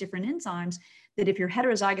 all these different enzymes, that if you're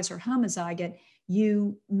heterozygous or homozygote,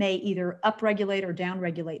 you may either upregulate or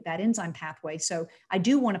downregulate that enzyme pathway. So I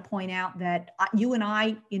do want to point out that you and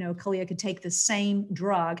I, Kalia, could take the same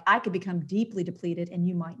drug. I could become deeply depleted and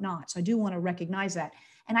you might not. So I do want to recognize that.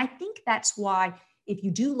 And I think that's why if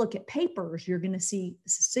you do look at papers, you're going to see a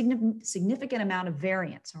significant amount of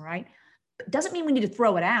variance, all right? But it doesn't mean we need to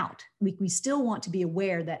throw it out. We still want to be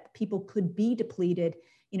aware that people could be depleted.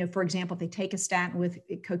 For example, if they take a statin with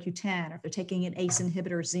CoQ10, or if they're taking an ACE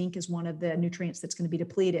inhibitor, zinc is one of the nutrients that's going to be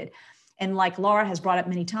depleted. And like Laura has brought up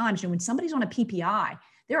many times, when somebody's on a PPI,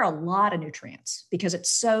 there are a lot of nutrients because it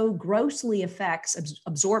so grossly affects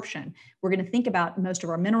absorption. We're going to think about most of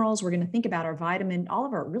our minerals. We're going to think about our vitamin, all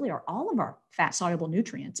of our fat soluble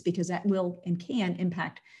nutrients, because that will and can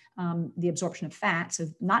impact the absorption of fat. So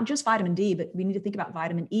not just vitamin D, but we need to think about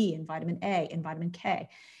vitamin E and vitamin A and vitamin K.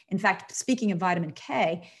 In fact, speaking of vitamin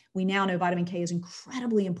K, we now know vitamin K is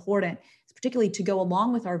incredibly important, particularly to go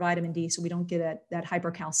along with our vitamin D so we don't get that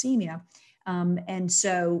hypercalcemia. And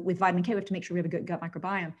so with vitamin K, we have to make sure we have a good gut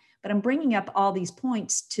microbiome. But I'm bringing up all these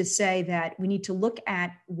points to say that we need to look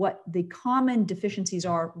at what the common deficiencies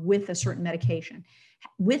are with a certain medication.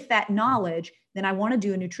 With that knowledge, then I want to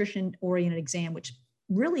do a nutrition-oriented exam, which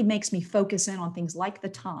really makes me focus in on things like the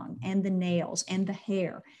tongue and the nails and the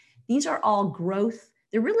hair. These are all growth.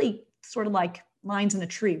 They're really sort of like lines in a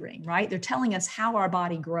tree ring, right? They're telling us how our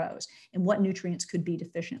body grows and what nutrients could be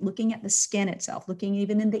deficient, looking at the skin itself, looking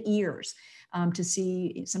even in the ears to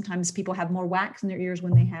see, sometimes people have more wax in their ears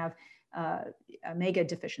when they have omega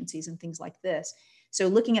deficiencies and things like this. So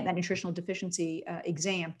looking at that nutritional deficiency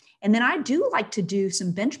exam. And then I do like to do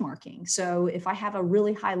some benchmarking. So if I have a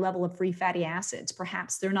really high level of free fatty acids,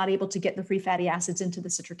 perhaps they're not able to get the free fatty acids into the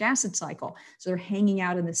citric acid cycle. So they're hanging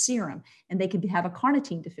out in the serum, and they could have a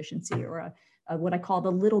carnitine deficiency or what I call the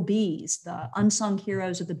little Bs, the unsung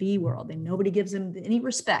heroes of the bee world. And nobody gives them any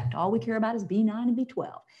respect. All we care about is B9 and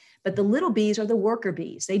B12. But the little bees are the worker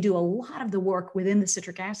bees. They do a lot of the work within the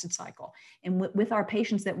citric acid cycle. And with our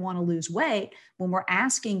patients that want to lose weight, when we're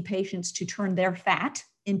asking patients to turn their fat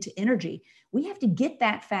into energy, we have to get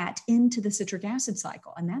that fat into the citric acid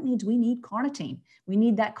cycle. And that means we need carnitine. We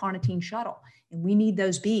need that carnitine shuttle, and we need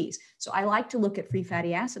those bees. So I like to look at free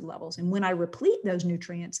fatty acid levels. And when I replete those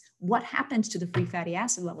nutrients, what happens to the free fatty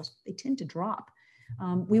acid levels? They tend to drop.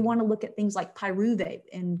 We want to look at things like pyruvate,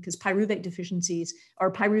 and because pyruvate deficiencies or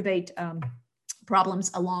pyruvate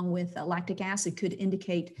problems along with lactic acid could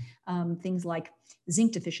indicate things like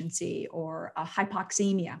zinc deficiency or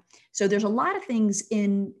hypoxemia. So there's a lot of things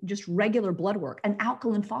in just regular blood work, an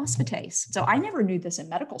alkaline phosphatase. So I never knew this in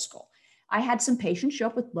medical school. I had some patients show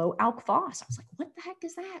up with low alk phos. I was like, what the heck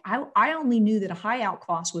is that? I only knew that a high alk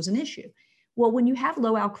phos was an issue. Well, when you have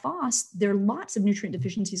low alk phos, there are lots of nutrient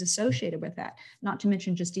deficiencies associated with that, not to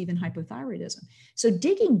mention just even hypothyroidism. So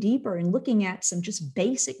digging deeper and looking at some just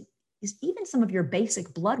basic, even some of your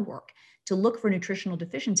basic blood work to look for nutritional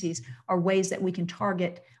deficiencies are ways that we can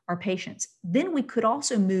target our patients. Then we could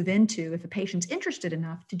also move into, if a patient's interested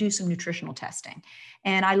enough, to do some nutritional testing.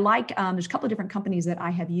 And I like, there's a couple of different companies that I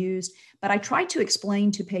have used, but I try to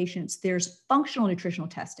explain to patients there's functional nutritional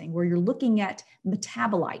testing where you're looking at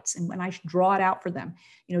metabolites, and when I draw it out for them,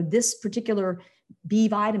 you know, this particular B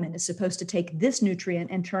vitamin is supposed to take this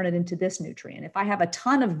nutrient and turn it into this nutrient. If I have a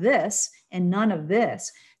ton of this and none of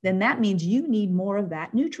this, then that means you need more of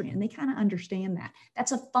that nutrient. And they kind of understand that.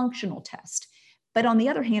 That's a functional test. But on the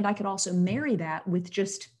other hand, I could also marry that with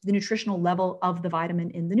just the nutritional level of the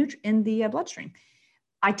vitamin in the bloodstream.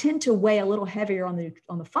 I tend to weigh a little heavier on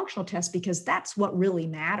the functional test because that's what really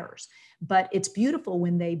matters. But it's beautiful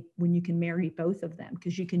when you can marry both of them,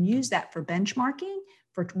 because you can use that for benchmarking,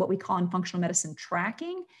 for what we call in functional medicine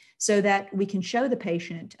tracking, so that we can show the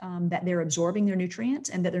patient that they're absorbing their nutrients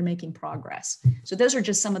and that they're making progress. So those are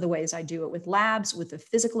just some of the ways I do it with labs, with the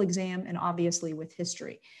physical exam, and obviously with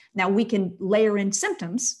history. Now we can layer in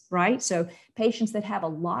symptoms, right? So patients that have a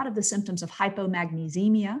lot of the symptoms of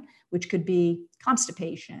hypomagnesemia, which could be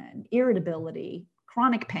constipation, irritability,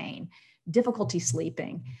 chronic pain, difficulty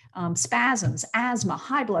sleeping, spasms, asthma,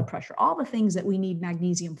 high blood pressure, all the things that we need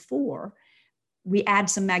magnesium for. We add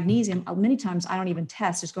some magnesium. Many times I don't even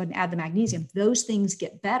test, just go ahead and add the magnesium. Those things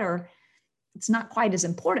get better. It's not quite as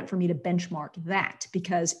important for me to benchmark that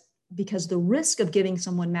because the risk of giving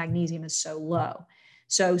someone magnesium is so low.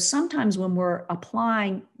 So sometimes when we're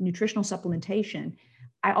applying nutritional supplementation,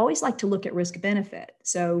 I always like to look at risk benefit.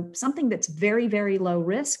 So something that's very, very low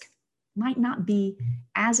risk might not be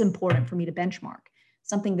as important for me to benchmark.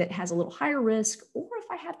 Something that has a little higher risk, or if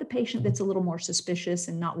I have the patient that's a little more suspicious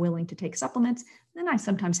and not willing to take supplements, then I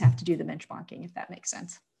sometimes have to do the benchmarking, if that makes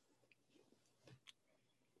sense.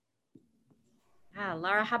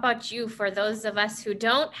 Laura, how about you? For those of us who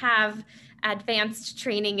don't have advanced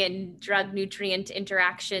training in drug nutrient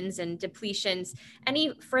interactions and depletions,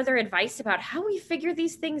 any further advice about how we figure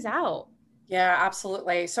these things out? Yeah,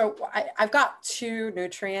 absolutely. So I've got two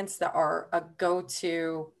nutrients that are a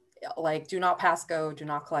go-to, like do not pass go, do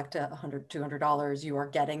not collect $100, $200. You are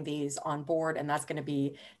getting these on board, and that's going to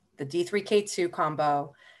be the D3K2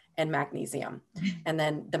 combo and magnesium. And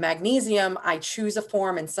then the magnesium, I choose a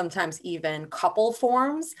form and sometimes even couple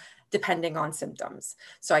forms depending on symptoms.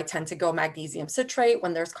 So I tend to go magnesium citrate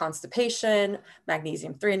when there's constipation,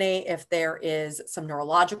 magnesium threonate if there is some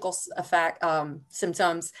neurological effect,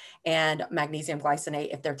 symptoms, and magnesium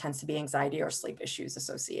glycinate if there tends to be anxiety or sleep issues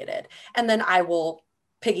associated. And then I will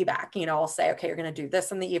piggyback, I'll say, okay, you're going to do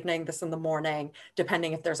this in the evening, this in the morning,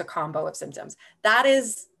 depending if there's a combo of symptoms. That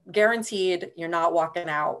is guaranteed. You're not walking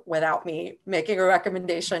out without me making a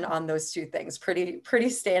recommendation on those two things. Pretty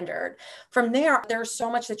standard. From there, there's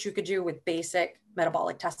so much that you could do with basic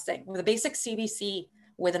metabolic testing, with a basic CBC,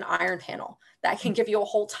 with an iron panel that can give you a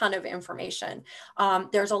whole ton of information.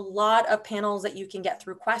 There's a lot of panels that you can get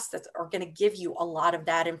through Quest that are going to give you a lot of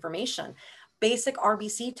that information. Basic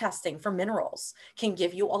RBC testing for minerals can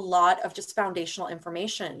give you a lot of just foundational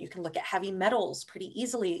information. You can look at heavy metals pretty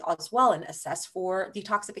easily as well and assess for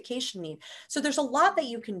detoxification need. So there's a lot that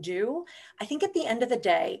you can do. I think at the end of the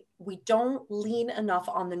day, we don't lean enough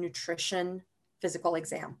on the nutrition physical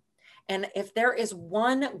exam. And if there is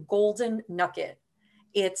one golden nugget,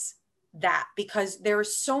 it's that, because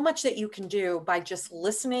there's so much that you can do by just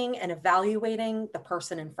listening and evaluating the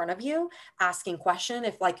person in front of you, asking questions.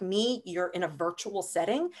 If like me, you're in a virtual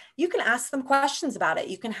setting, you can ask them questions about it.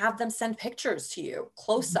 You can have them send pictures to you,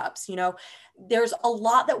 close-ups, you know, there's a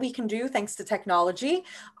lot that we can do thanks to technology.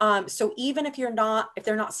 So even if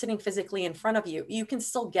they're not sitting physically in front of you, you can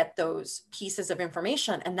still get those pieces of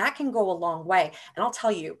information, and that can go a long way. And I'll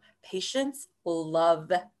tell you, patients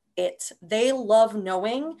love it. They love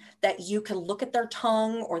knowing that you can look at their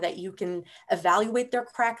tongue, or that you can evaluate their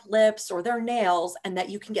cracked lips or their nails, and that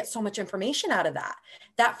you can get so much information out of that.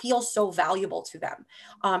 That feels so valuable to them.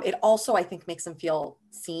 It also, I think, makes them feel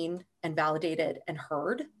seen and validated and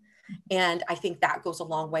heard. And I think that goes a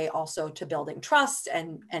long way also to building trust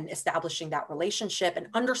and establishing that relationship and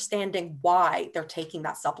understanding why they're taking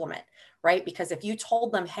that supplement, right? Because if you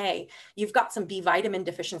told them, hey, you've got some B vitamin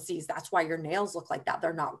deficiencies, that's why your nails look like that,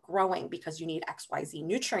 they're not growing because you need XYZ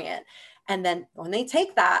nutrient. And then when they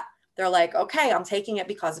take that, they're like, okay, I'm taking it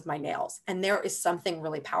because of my nails. And there is something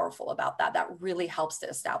really powerful about that that really helps to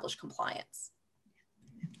establish compliance.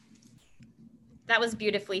 That was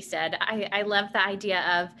beautifully said. I love the idea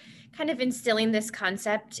of kind of instilling this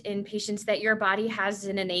concept in patients that your body has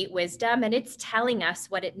an innate wisdom and it's telling us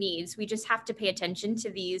what it needs. We just have to pay attention to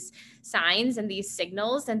these signs and these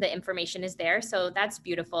signals, and the information is there. So that's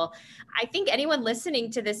beautiful. I think anyone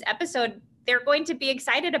listening to this episode, they're going to be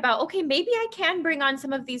excited about, okay, maybe I can bring on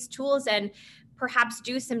some of these tools and perhaps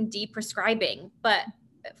do some de-prescribing. But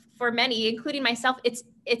for many, including myself,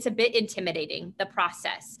 it's a bit intimidating, the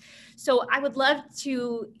process. So I would love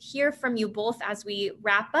to hear from you both as we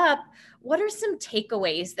wrap up. What are some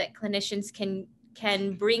takeaways that clinicians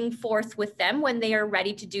can bring forth with them when they are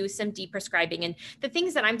ready to do some de-prescribing? And the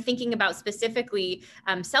things that I'm thinking about specifically,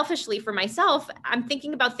 selfishly for myself, I'm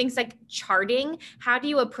thinking about things like charting. How do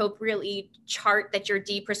you appropriately chart that you're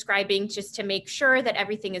de-prescribing, just to make sure that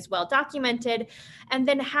everything is well documented? And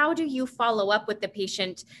then how do you follow up with the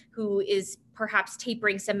patient who is perhaps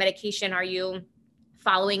tapering some medication? Are you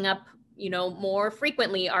following up more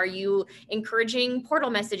frequently? Are you encouraging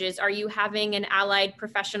portal messages? Are you having an allied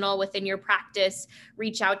professional within your practice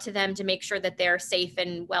reach out to them to make sure that they're safe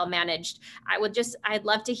and well managed? I'd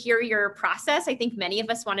love to hear your process. I think many of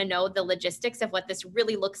us want to know the logistics of what this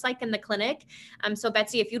really looks like in the clinic. So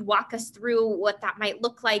Betsy, if you'd walk us through what that might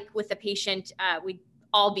look like with a patient, we'd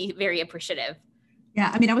all be very appreciative. Yeah,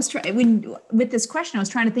 I mean, with this question, I was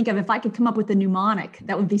trying to think of if I could come up with a mnemonic.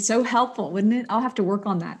 That would be so helpful, wouldn't it? I'll have to work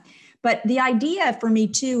on that. But the idea for me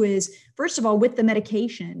too is, first of all, with the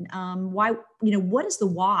medication, what is the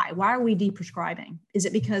why? Why are we de-prescribing? Is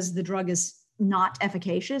it because the drug is not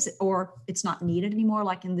efficacious or it's not needed anymore,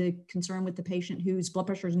 like in the concern with the patient whose blood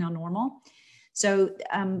pressure is now normal? So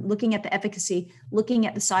looking at the efficacy, looking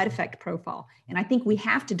at the side effect profile. And I think we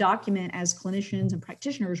have to document as clinicians and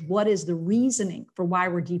practitioners, what is the reasoning for why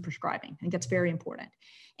we're de-prescribing? I think that's very important.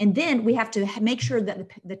 And then we have to make sure that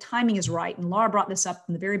the timing is right. And Laura brought this up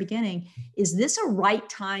in the very beginning. Is this a right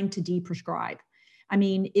time to de-prescribe? I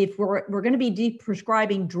mean, if we're going to be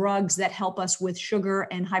de-prescribing drugs that help us with sugar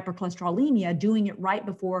and hypercholesterolemia, doing it right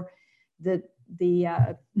before the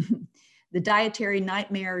dietary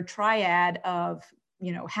nightmare triad of,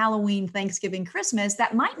 Halloween, Thanksgiving, Christmas,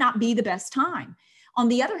 that might not be the best time. On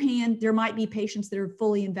the other hand, there might be patients that are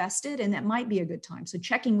fully invested, and that might be a good time. So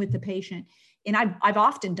checking with the patient, and I've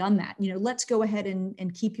often done that, let's go ahead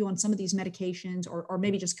and keep you on some of these medications, or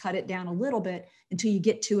maybe just cut it down a little bit until you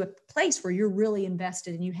get to a place where you're really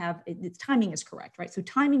invested and the timing is correct, right? So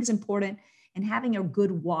timing is important, and having a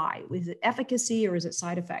good why. Is it efficacy or is it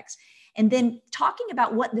side effects? And then talking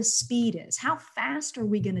about what the speed is. How fast are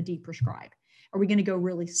we going to de-prescribe? Are we going to go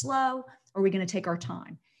really slow? Or are we going to take our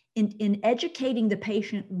time? In educating the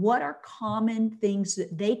patient, what are common things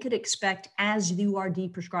that they could expect as you are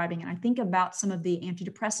de-prescribing? And I think about some of the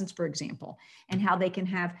antidepressants, for example, and how they can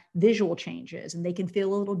have visual changes and they can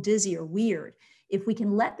feel a little dizzy or weird. If we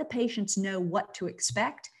can let the patients know what to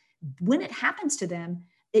expect, when it happens to them,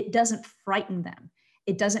 it doesn't frighten them.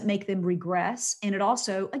 It doesn't make them regress. And it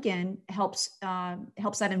also, again, helps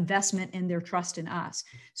that investment in their trust in us.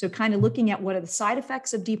 So kind of looking at what are the side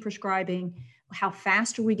effects of de-prescribing, how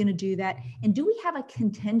fast are we going to do that? And do we have a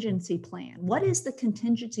contingency plan? What is the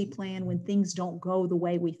contingency plan when things don't go the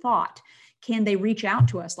way we thought? Can they reach out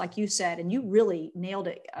to us, like you said? And you really nailed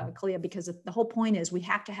it, Clea, because the whole point is we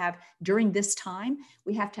have to have, during this time,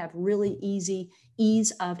 we have to have really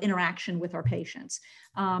ease of interaction with our patients.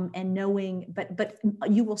 And knowing, but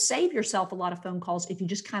you will save yourself a lot of phone calls if you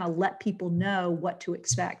just kind of let people know what to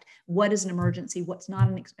expect. What is an emergency? What's not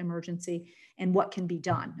an emergency? And what can be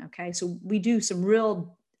done? Okay, so we do some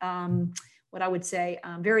real, what I would say,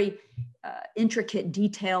 very intricate,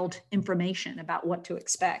 detailed information about what to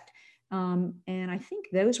expect. And I think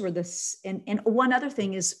those were and one other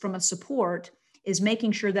thing is, from a support, is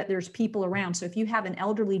making sure that there's people around. So if you have an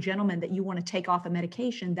elderly gentleman that you want to take off a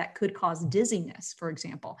medication that could cause dizziness, for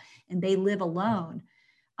example, and they live alone,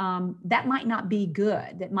 that might not be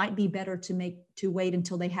good. That might be better to wait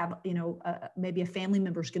until they have, maybe a family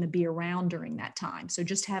member is going to be around during that time. So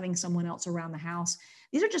just having someone else around the house.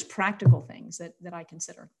 These are just practical things that I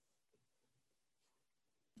consider.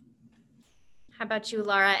 How about you,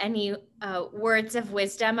 Laura? Any words of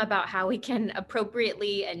wisdom about how we can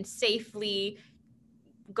appropriately and safely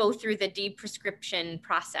go through the de-prescription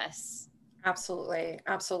process? Absolutely.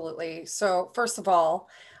 Absolutely. So first of all,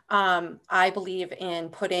 I believe in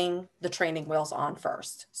putting the training wheels on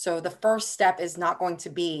first. So the first step is not going to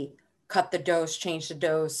be cut the dose, change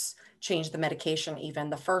the medication even.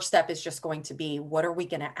 The first step is just going to be, what are we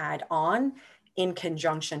going to add on in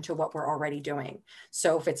conjunction to what we're already doing?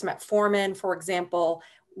 So if it's metformin, for example,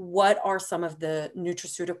 what are some of the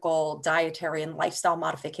nutraceutical, dietary, and lifestyle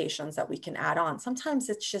modifications that we can add on? Sometimes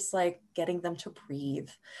it's just like getting them to breathe.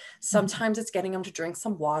 Sometimes it's getting them to drink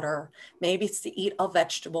some water. Maybe it's to eat a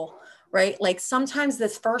vegetable, right? Like sometimes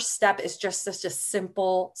this first step is just such a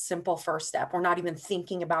simple first step. We're not even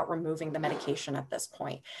thinking about removing the medication at this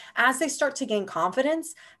point. As they start to gain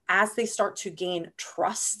confidence, as they start to gain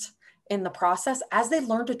trust in the process, as they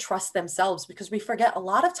learn to trust themselves, because we forget a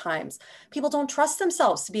lot of times people don't trust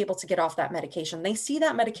themselves to be able to get off that medication. They see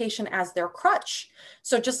that medication as their crutch.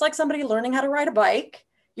 So just like somebody learning how to ride a bike,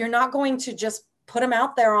 you're not going to just put them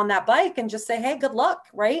out there on that bike and just say, hey, good luck,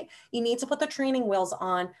 right? You need to put the training wheels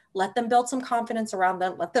on, let them build some confidence around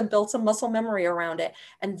them, let them build some muscle memory around it.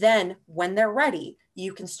 And then when they're ready,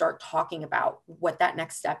 you can start talking about what that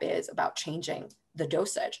next step is about changing the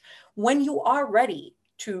dosage. When you are ready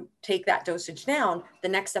to take that dosage down, the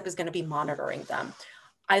next step is going to be monitoring them.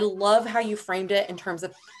 I love how you framed it in terms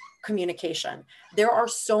of communication. There are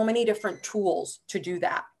so many different tools to do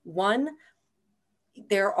that. One,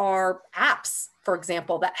 there are apps, for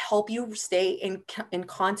example, that help you stay in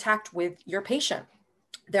contact with your patient.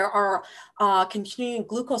 There are continuing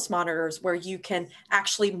glucose monitors where you can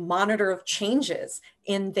actually monitor changes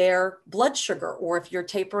in their blood sugar, or if you're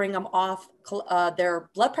tapering them off their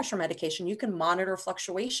blood pressure medication, you can monitor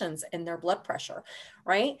fluctuations in their blood pressure,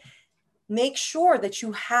 right? Make sure that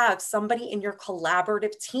you have somebody in your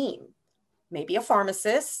collaborative team, maybe a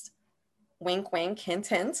pharmacist, wink, wink, hint,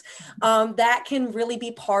 hint, that can really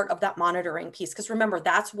be part of that monitoring piece. Because remember,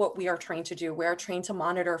 that's what we are trained to do. We're trained to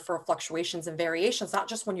monitor for fluctuations and variations, not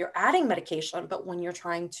just when you're adding medication, but when you're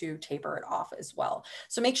trying to taper it off as well.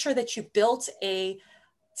 So make sure that you built a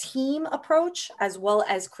team approach, as well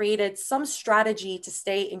as created some strategy to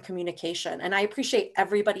stay in communication. And I appreciate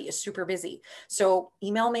everybody is super busy. So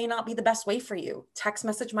email may not be the best way for you. Text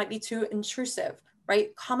message might be too intrusive,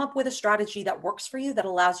 right? Come up with a strategy that works for you, that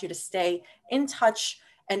allows you to stay in touch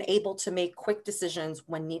and able to make quick decisions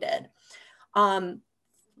when needed.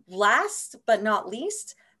 Last but not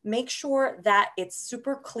least, make sure that it's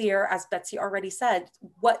super clear, as Betsy already said,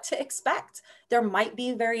 what to expect. There might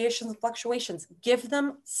be variations and fluctuations. Give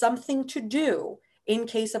them something to do in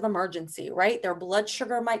case of emergency, right? Their blood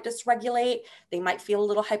sugar might dysregulate. They might feel a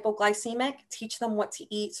little hypoglycemic. Teach them what to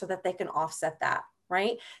eat so that they can offset that,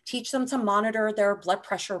 right? Teach them to monitor their blood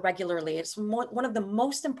pressure regularly. It's one of the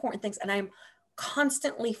most important things. And I'm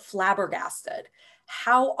constantly flabbergasted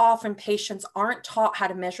how often patients aren't taught how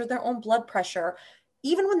to measure their own blood pressure.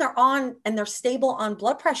 Even when they're on and they're stable on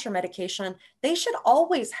blood pressure medication, they should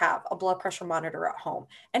always have a blood pressure monitor at home.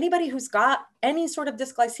 Anybody who's got any sort of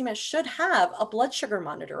dysglycemia should have a blood sugar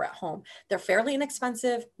monitor at home. They're fairly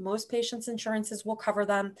inexpensive. Most patients' insurances will cover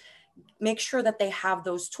them. Make sure that they have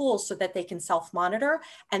those tools so that they can self-monitor,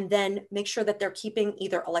 and then make sure that they're keeping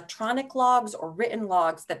either electronic logs or written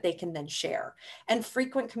logs that they can then share. And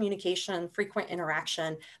frequent communication, frequent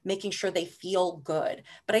interaction, making sure they feel good.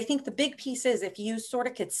 But I think the big piece is, if you sort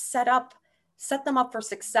of could set them up for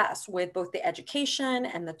success with both the education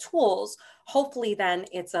and the tools, hopefully then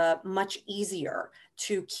it's a much easier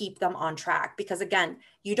to keep them on track. Because again,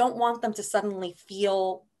 you don't want them to suddenly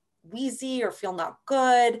feel wheezy or feel not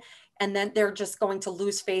good, and then they're just going to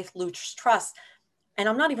lose faith, lose trust. And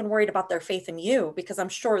I'm not even worried about their faith in you, because I'm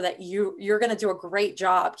sure that you're going to do a great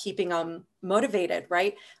job keeping them motivated,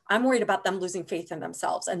 right? I'm worried about them losing faith in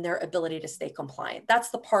themselves and their ability to stay compliant. That's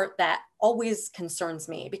the part that always concerns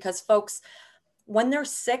me, because folks, when they're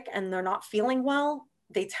sick and they're not feeling well,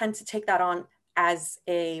 they tend to take that on as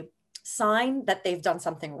a sign that they've done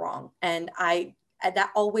something wrong. And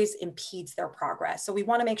that always impedes their progress. So we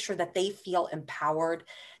want to make sure that they feel empowered,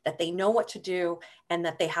 that they know what to do, and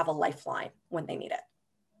that they have a lifeline when they need it.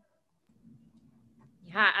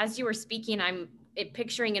 Yeah, as you were speaking, I'm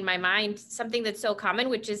picturing in my mind something that's so common,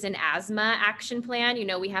 which is an asthma action plan. You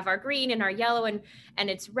know, we have our green and our yellow and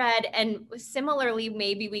it's red. And similarly,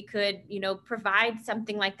 maybe we could, provide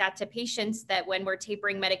something like that to patients, that when we're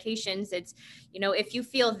tapering medications, it's, if you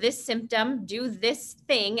feel this symptom, do this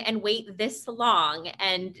thing and wait this long,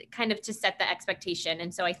 and kind of to set the expectation.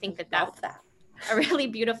 And so I think that's a really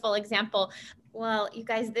beautiful example. Well, you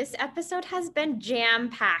guys, this episode has been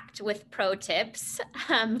jam-packed with pro tips,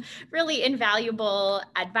 really invaluable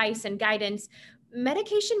advice and guidance.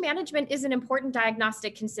 Medication management is an important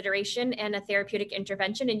diagnostic consideration and a therapeutic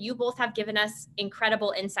intervention, and you both have given us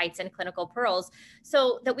incredible insights and clinical pearls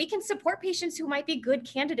so that we can support patients who might be good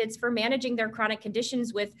candidates for managing their chronic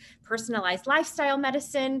conditions with personalized lifestyle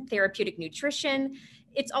medicine, therapeutic nutrition.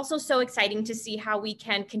 It's also so exciting to see how we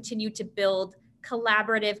can continue to build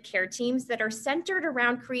collaborative care teams that are centered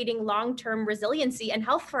around creating long-term resiliency and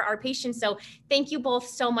health for our patients. So thank you both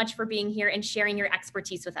so much for being here and sharing your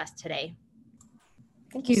expertise with us today.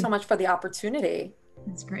 Thank you so much for the opportunity.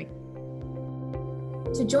 That's great.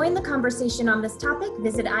 To join the conversation on this topic,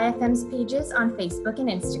 visit IFM's pages on Facebook and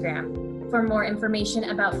Instagram. For more information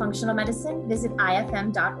about functional medicine, visit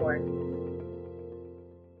ifm.org.